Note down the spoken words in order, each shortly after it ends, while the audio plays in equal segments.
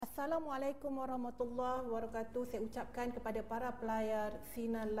Assalamualaikum warahmatullahi wabarakatuh. Saya ucapkan kepada para pelayar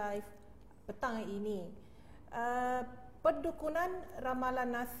Sinar Live petang ini. Perdukunan,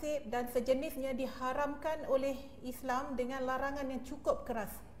 ramalan nasib dan sejenisnya diharamkan oleh Islam dengan larangan yang cukup keras.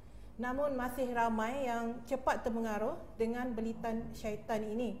 Namun masih ramai yang cepat terpengaruh dengan belitan syaitan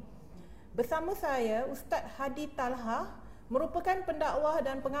ini. Bersama saya, Ustaz Hadi Talha, merupakan pendakwah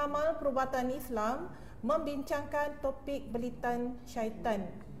dan pengamal perubatan Islam, membincangkan topik belitan syaitan.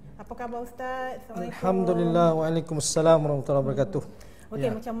 Apa khabar Ustaz? Alhamdulillah, waalaikumsalam warahmatullahi wabarakatuh. Okey,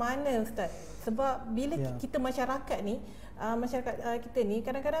 macam mana Ustaz? Sebab bila kita masyarakat ni, kita ni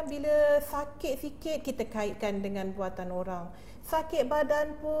kadang-kadang bila sakit sikit kita kaitkan dengan buatan orang. Sakit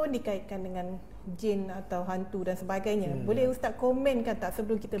badan pun dikaitkan dengan jin atau hantu dan sebagainya. Boleh Ustaz komenkan tak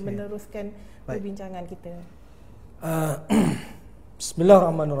sebelum kita meneruskan perbincangan kita?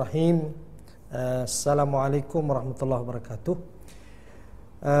 Bismillahirrahmanirrahim. Assalamualaikum warahmatullahi wabarakatuh.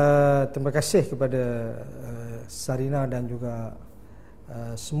 Terima kasih kepada Sarina dan juga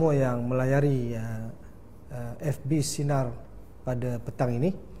semua yang melayari FB Sinar pada petang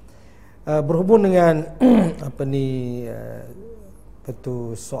ini. Berhubung dengan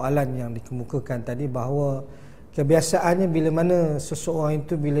soalan yang dikemukakan tadi, bahawa kebiasaannya bila mana seseorang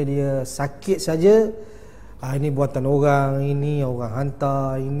itu bila dia sakit saja, ini buatan orang, ini orang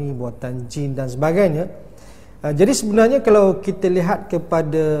hantar, ini buatan jin dan sebagainya. Jadi sebenarnya kalau kita lihat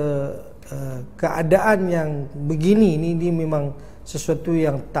kepada keadaan yang begini, ini memang sesuatu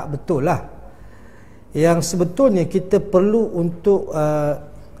yang tak betul lah. Yang sebetulnya kita perlu untuk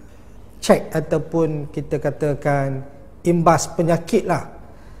cek ataupun kita katakan imbas penyakit lah.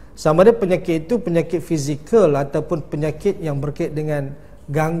 Sama ada penyakit itu penyakit fizikal ataupun penyakit yang berkait dengan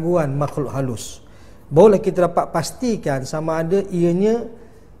gangguan makhluk halus. Barulah kita dapat pastikan sama ada ianya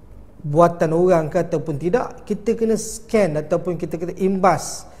buatan orang ke ataupun tidak. Kita kena scan ataupun kita kena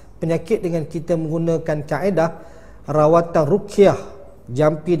imbas penyakit dengan kita menggunakan kaedah rawatan ruqyah,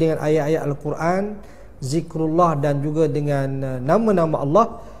 jampi dengan ayat-ayat Al-Quran, zikrullah dan juga dengan nama-nama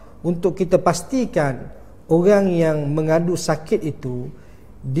Allah, untuk kita pastikan orang yang mengadu sakit itu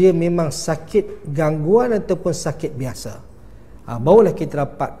dia memang sakit gangguan ataupun sakit biasa. Barulah kita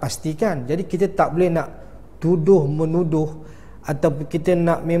dapat pastikan. Jadi kita tak boleh nak tuduh menuduh ataupun kita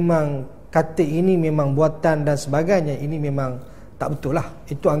nak memang kata ini memang buatan dan sebagainya. Ini memang tak betul lah.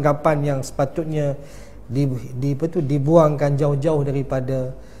 Itu anggapan yang sepatutnya dibuangkan jauh-jauh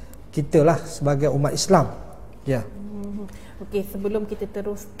daripada kita lah sebagai umat Islam. Ya. Okey, sebelum kita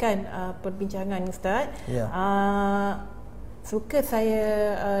teruskan perbincangan Ustaz, suka saya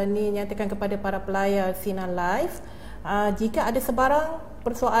nyatakan kepada para pelayar Sinar Live, jika ada sebarang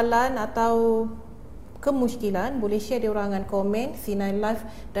persoalan atau kemusykilan, boleh share di ruangan komen Sinar Live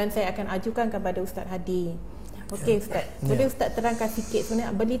dan saya akan ajukan kepada Ustaz Hadi. Okey Ustaz, boleh Ustaz terangkan sikit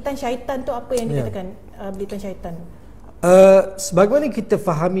sebenarnya belitan syaitan tu apa yang dikatakan belitan syaitan? Sebagaimana kita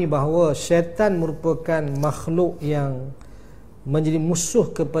fahami bahawa syaitan merupakan makhluk yang menjadi musuh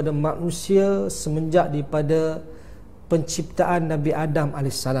kepada manusia semenjak daripada penciptaan Nabi Adam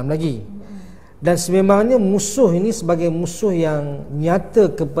AS lagi. Dan sememangnya musuh ini sebagai musuh yang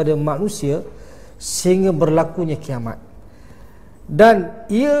nyata kepada manusia sehingga berlakunya kiamat. Dan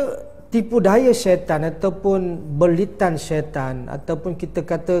ia tipu daya syaitan ataupun belitan syaitan ataupun kita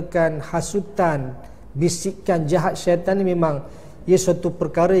katakan hasutan, bisikan jahat syaitan ini memang ia suatu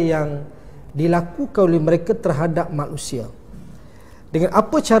perkara yang dilakukan oleh mereka terhadap manusia dengan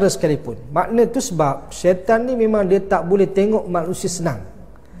apa cara sekalipun. Makna itu sebab syaitan ni memang dia tak boleh tengok manusia senang,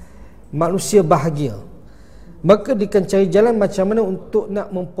 manusia bahagia. Maka dia akan cari jalan macam mana untuk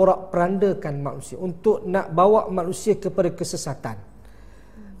nak memporak-perandakan manusia, untuk nak bawa manusia kepada kesesatan,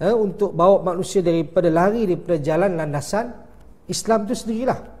 untuk bawa manusia daripada lari daripada jalan landasan Islam itu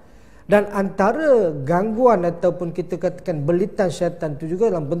sendirilah. Dan antara gangguan ataupun kita katakan belitan syaitan itu juga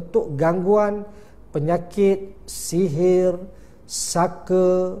dalam bentuk gangguan penyakit, sihir,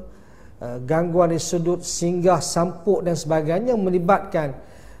 saka, gangguan dari sudut singgah, sampuk dan sebagainya, melibatkan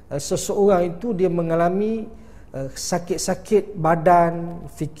seseorang itu dia mengalami sakit-sakit badan,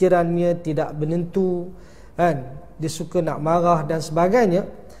 fikirannya tidak menentu, kan, dia suka nak marah dan sebagainya.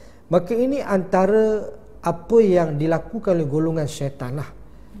 Maka ini antara apa yang dilakukan oleh golongan syaitan lah.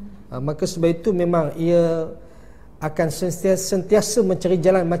 Maka sebab itu memang ia akan sentiasa mencari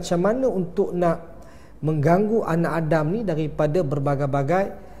jalan macam mana untuk nak mengganggu anak Adam ni daripada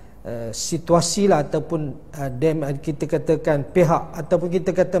berbagai-bagai situasi lah ataupun kita katakan pihak ataupun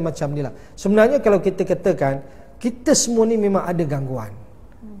kita kata macam ni lah. Sebenarnya kalau kita katakan kita semua ni memang ada gangguan.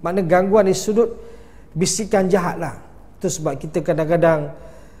 Makna gangguan dari sudut bisikan jahat lah. Itu sebab kita kadang-kadang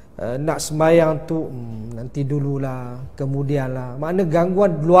nak sembahyang tu nanti dululah, kemudianlah. Makna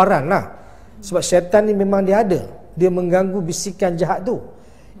gangguan luaran lah. Sebab syaitan ni memang dia ada. Dia mengganggu bisikan jahat tu.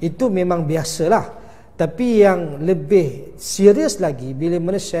 Itu memang biasalah. Tapi yang lebih serius lagi, bila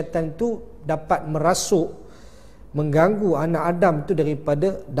mana syaitan tu dapat merasuk, mengganggu anak Adam tu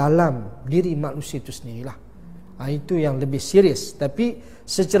daripada dalam diri manusia itu sendirilah. Itu yang lebih serius. Tapi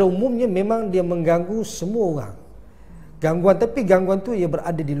secara umumnya memang dia mengganggu semua orang. Gangguan, tapi gangguan tu ia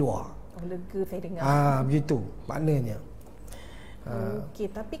berada di luar. Lega saya dengar. Begitu maknanya. Okey,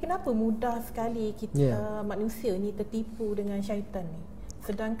 tapi kenapa mudah sekali kita manusia ni tertipu dengan syaitan ni?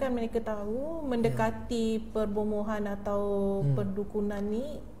 Sedangkan mereka tahu mendekati perbomohan atau perdukunan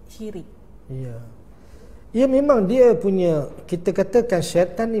ni syirik. Ya. Ya, memang dia punya, kita katakan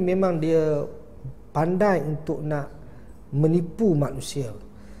syaitan ni memang dia pandai untuk nak menipu manusia.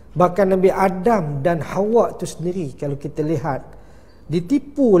 Bahkan Nabi Adam dan Hawa tu sendiri, kalau kita lihat,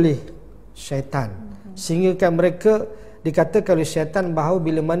 ditipu oleh syaitan. Sehingga kan mereka, dikatakan oleh syaitan bahawa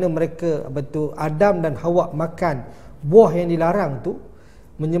bila mana mereka, Adam dan Hawa makan buah yang dilarang tu,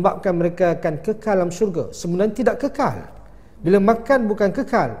 menyebabkan mereka akan kekal dalam syurga. Sebenarnya tidak kekal. Bila makan bukan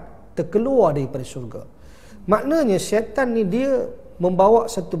kekal, terkeluar daripada syurga. Maknanya syaitan ni dia membawa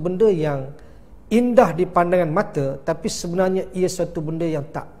satu benda yang indah di pandangan mata, tapi sebenarnya ia satu benda yang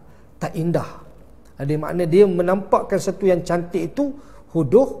tak indah. Ada makna dia menampakkan satu yang cantik itu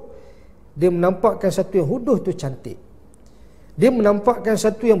huduh, dia menampakkan satu yang huduh itu cantik. Dia menampakkan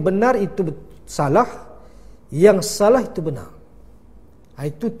satu yang benar itu salah, yang salah itu benar.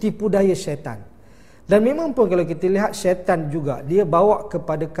 Itu tipu daya syaitan. Dan memang pun kalau kita lihat syaitan juga, dia bawa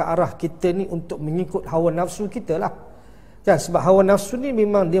kepada ke arah kita ni untuk mengikut hawa nafsu kita lah. Kan, sebab hawa nafsu ni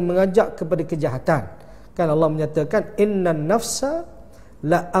memang dia mengajak kepada kejahatan. Kan Allah menyatakan innan nafsa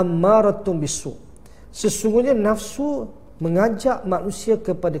la ammaratun bisu. Sesungguhnya nafsu mengajak manusia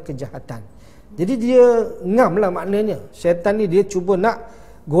kepada kejahatan. Jadi dia ngam lah maknanya. Syaitan ni dia cuba nak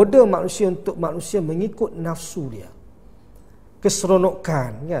goda manusia untuk manusia mengikut nafsu dia.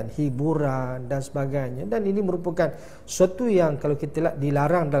 Keseronokan, kan, hiburan dan sebagainya. Dan ini merupakan sesuatu yang kalau kita lihat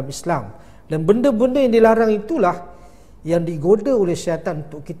dilarang dalam Islam. Dan benda-benda yang dilarang itulah yang digoda oleh syaitan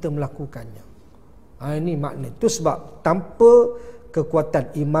untuk kita melakukannya. Ini makna. Itu sebab tanpa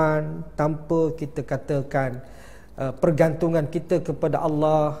kekuatan iman, tanpa kita katakan pergantungan kita kepada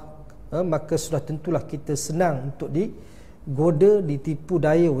Allah, maka sudah tentulah kita senang untuk digoda, ditipu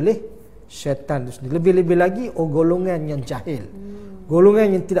daya oleh syaitan itu sendiri. Lebih-lebih lagi golongan yang jahil,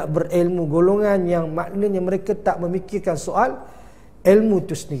 golongan yang tidak berilmu, golongan yang maknanya mereka tak memikirkan soal ilmu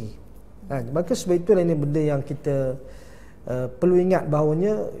itu sendiri. Maka sebab itulah ini benda yang kita perlu ingat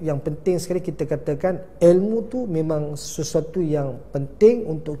bahawanya yang penting sekali kita katakan ilmu tu memang sesuatu yang penting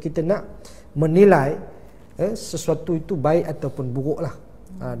untuk kita nak menilai sesuatu itu baik ataupun buruk lah.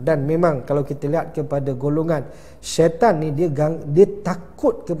 Dan memang kalau kita lihat kepada golongan syaitan ni, dia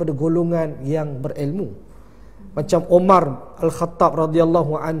takut kepada golongan yang berilmu. Macam Omar Al-Khattab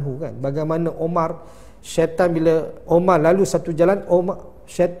radhiyallahu anhu, kan, bagaimana Omar, syaitan bila Omar lalu satu jalan,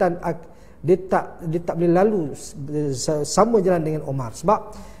 syaitan dia tak boleh lalu sama jalan dengan Omar,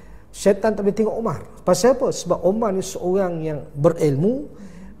 sebab syaitan tak boleh tengok Omar. Pasal apa? Sebab Omar ni seorang yang berilmu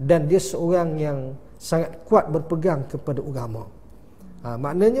dan dia seorang yang sangat kuat berpegang kepada agama.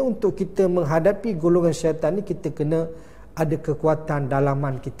 Maknanya untuk kita menghadapi golongan syaitan ni, kita kena ada kekuatan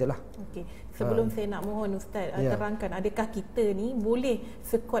dalaman kita lah. Okey, sebelum saya nak mohon Ustaz terangkan, adakah kita ni boleh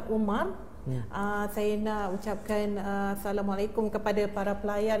sekuat Umar? Saya nak ucapkan Assalamualaikum kepada para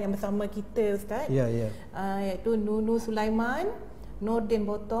pelayar yang bersama kita, Ustaz. Iaitu Nunu Sulaiman, Nordin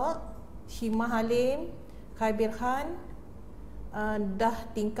Botok, Shima Halim, Khaibir Khan, Dah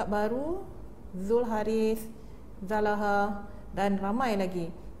Tingkap Baru, Zul Haris, Zalaha dan ramai lagi.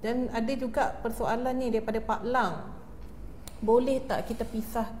 Dan ada juga persoalan ni daripada Pak Lang. Boleh tak kita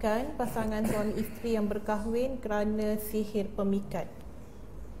pisahkan pasangan suami isteri yang berkahwin kerana sihir pemikat?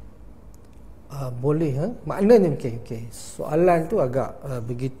 Boleh. Maknanya okey. Soalan tu agak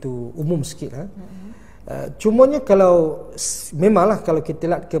begitu umum sikit. Cumanya kalau memanglah kalau kita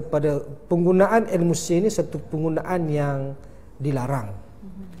lihat kepada penggunaan ilmu sihir ni, satu penggunaan yang dilarang.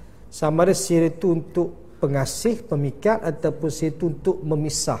 Sama ada sihir itu untuk pengasih, pemikat, ataupun sihir itu untuk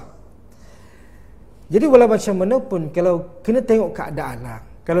memisah. Jadi walau macam mana pun, kalau kena tengok keadaan lah.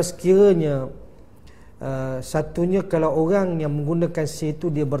 Kalau sekiranya satunya, kalau orang yang menggunakan sihir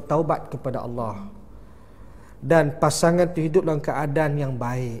itu dia bertaubat kepada Allah dan pasangan itu hidup dalam keadaan yang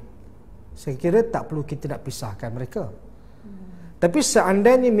baik, saya kira tak perlu kita nak pisahkan mereka. Tapi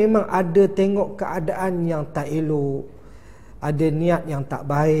seandainya memang ada tengok keadaan yang tak elok, ada niat yang tak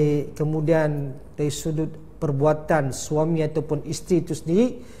baik, kemudian dari sudut perbuatan suami ataupun isteri itu sendiri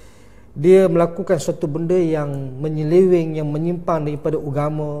dia melakukan suatu benda yang menyeleweng, yang menyimpang daripada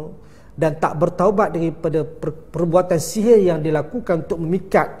agama, dan tak bertaubat daripada perbuatan sihir yang dilakukan untuk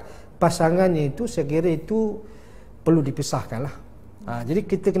memikat pasangannya itu, saya kira itu perlu dipisahkan lah. Jadi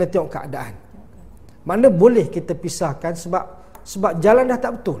kita kena tengok keadaan. Mana boleh kita pisahkan sebab jalan dah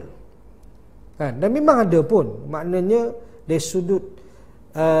tak betul. Dan memang ada pun, maknanya dari sudut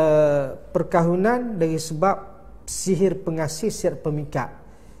perkahwinan dari sebab sihir pengasih, sihir pemikat,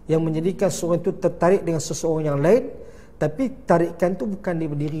 yang menjadikan seorang itu tertarik dengan seseorang yang lain, tapi tarikan tu bukan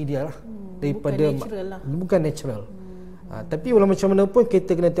dari diri dia lah, daripada bukan natural. Tapi walau macam mana pun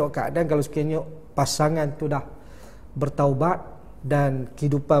kita kena tengok keadaan. Kalau sekiranya pasangan tu dah bertaubat dan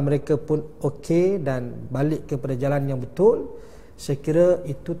kehidupan mereka pun okey dan balik kepada jalan yang betul, saya kira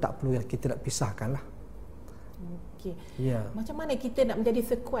itu tak perlu yang kita nak pisahkan lah. Okey. Ya. Macam mana kita nak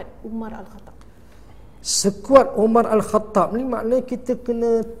menjadi sekuat Umar Al-Khattab? Sekuat Umar Al-Khattab ni maknanya kita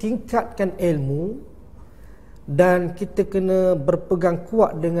kena tingkatkan ilmu dan kita kena berpegang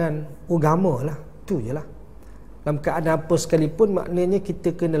kuat dengan agama lah. Itu je lah. Dalam keadaan apa sekalipun, maknanya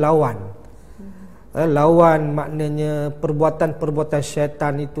kita kena lawan. Lawan maknanya perbuatan-perbuatan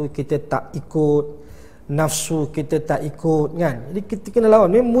syaitan itu kita tak ikut, nafsu kita tak ikut, kan. Jadi kita kena lawan.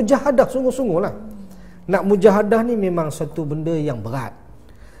 Memang mujahadah sungguh-sungguh lah. Nak mujahadah ni memang satu benda yang berat,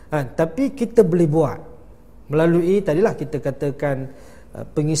 tapi kita boleh buat melalui tadilah kita katakan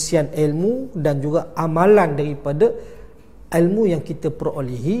pengisian ilmu dan juga amalan daripada ilmu yang kita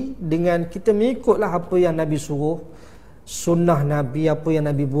perolehi, dengan kita mengikutlah apa yang Nabi suruh, sunnah Nabi, apa yang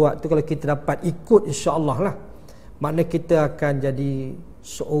Nabi buat tu kalau kita dapat ikut, insya-Allah lah, makna kita akan jadi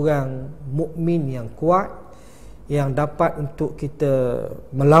seorang mukmin yang kuat, yang dapat untuk kita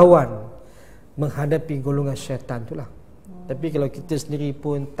melawan, menghadapi golongan syaitan tu lah. Tapi kalau kita sendiri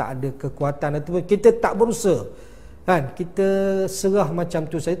pun tak ada kekuatan ataupun kita tak berusaha, kan, kita serah macam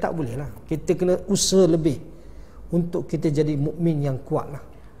tu saja, tak boleh lah. Kita kena usaha lebih untuk kita jadi mukmin yang kuat lah.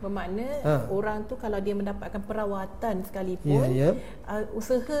 Bermakna orang tu kalau dia mendapatkan perawatan sekalipun,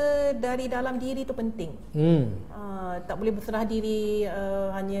 usaha dari dalam diri tu penting. Tak boleh berserah diri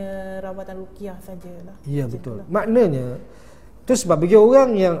hanya rawatan ruqyah sajalah. Ya, betul. Maknanya tu sebab bagi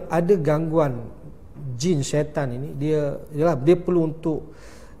orang yang ada gangguan jin syaitan ini, dia perlu untuk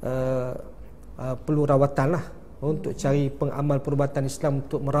perlu rawatan lah, untuk cari pengamal perubatan Islam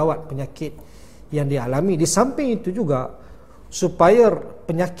untuk merawat penyakit yang dia alami. Di samping itu juga, supaya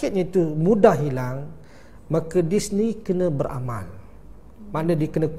penyakitnya itu mudah hilang, maka dia sendiri kena beramal. Maknanya dia kena